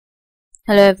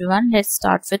Hello everyone, let's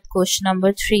start with question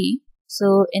number 3.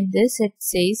 So in this it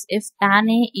says if tan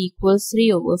A equals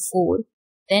 3 over 4,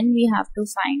 then we have to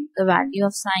find the value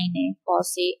of sin A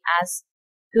cos A as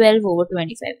 12 over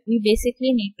 25. We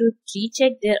basically need to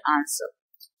recheck their answer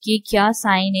कि क्या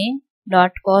sin A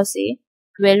dot cos A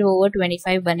 12 over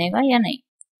 25 बनेगा या नहीं.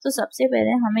 तो सबसे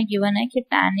पहले हमें given है कि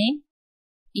tan A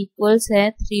इक्वल्स है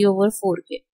 3 over 4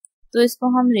 के, तो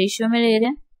इसको हम रेशियो में ले रहे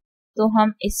हैं, तो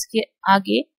हम इसके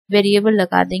आगे वेरिएबल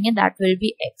लगा देंगे, दैट विल बी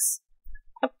x.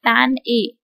 अब tan A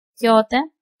क्या होता है,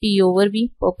 p over b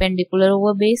perpendicular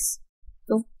over base.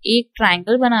 तो एक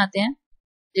ट्राइंगल बनाते हैं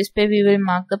जिसपे we will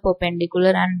mark the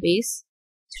perpendicular and base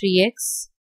 3x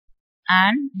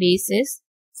and base is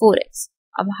 4x.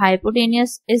 अब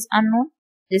hypotenuse is unknown,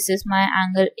 this is my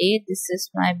angle A, this is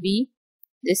my B,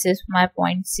 this is my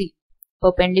point C.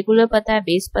 Perpendicular पता है,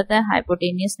 base पता है,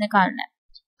 hypotenuse निकालना है.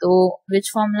 तो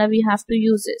which formula we have to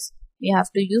use is, we have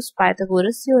to use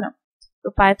Pythagoras theorem. तो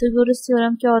Pythagoras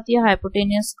theorem क्या होती है,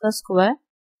 हाइपोटेनियस का स्क्वायर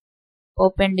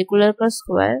परपेंडिकुलर का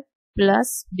स्क्वायर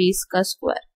प्लस बेस का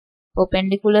square.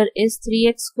 Perpendicular is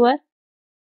 3x square,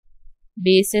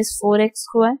 base is 4x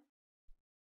square,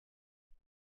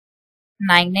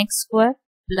 9x square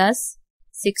plus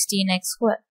 16x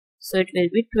square. So it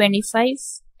will be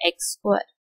 25x square.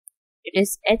 It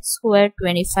is h square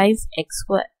 25x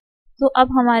square. तो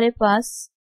अब हमारे पास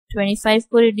 25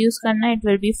 को reduce करना है, it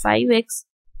will be 5x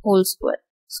whole square.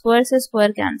 Square से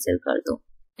square cancel कर दो,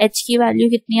 h की वैल्यू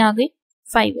कितनी आ गई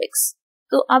 5x.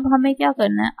 तो अब हमें क्या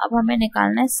करना है, अब हमें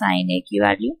निकालना है sin A की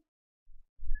वैल्यू.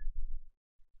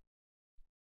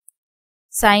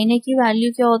 sin A की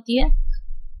वैल्यू क्या होती है,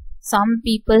 some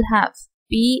people have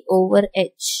p over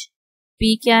h.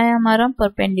 p क्या है हमारा,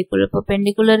 perpendicular,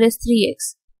 perpendicular is 3x,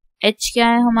 h क्या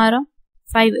है हमारा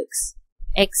 5x,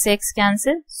 x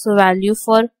cancel, so value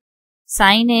for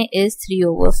sin A is 3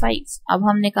 over 5. अब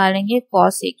हम निकालेंगे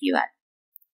cos A की वैल्यू.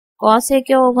 cos A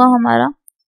क्या होगा हमारा,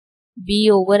 b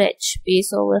over h,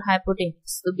 base over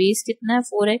hypotenuse. तो बेस कितना है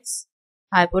 4x,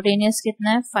 हाइपोटेनियस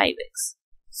कितना है 5x.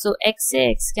 सो x से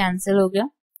x कैंसिल हो गया,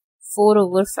 4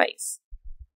 over 5.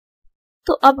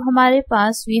 तो अब हमारे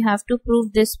पास we have to prove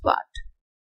this part.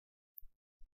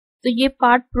 तो ये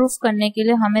पार्ट प्रूफ करने के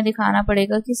लिए हमें दिखाना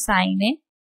पड़ेगा कि sin A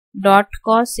dot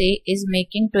cos A is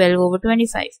making 12 over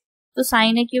 25. तो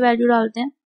sin A की वैल्यू डालते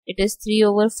हैं, it is 3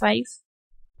 over 5.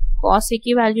 cos A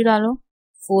की वैल्यू डालो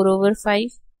 4 over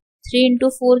 5. 3 into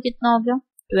 4 कितना हो गया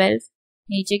 12,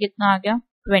 नीचे कितना आ गया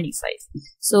 25.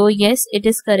 So yes, it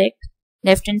is correct.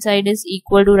 Left hand side is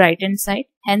equal to right hand side,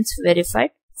 hence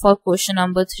verified for question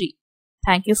number 3.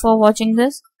 Thank you for watching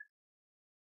this.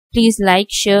 Please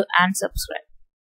like, share and subscribe.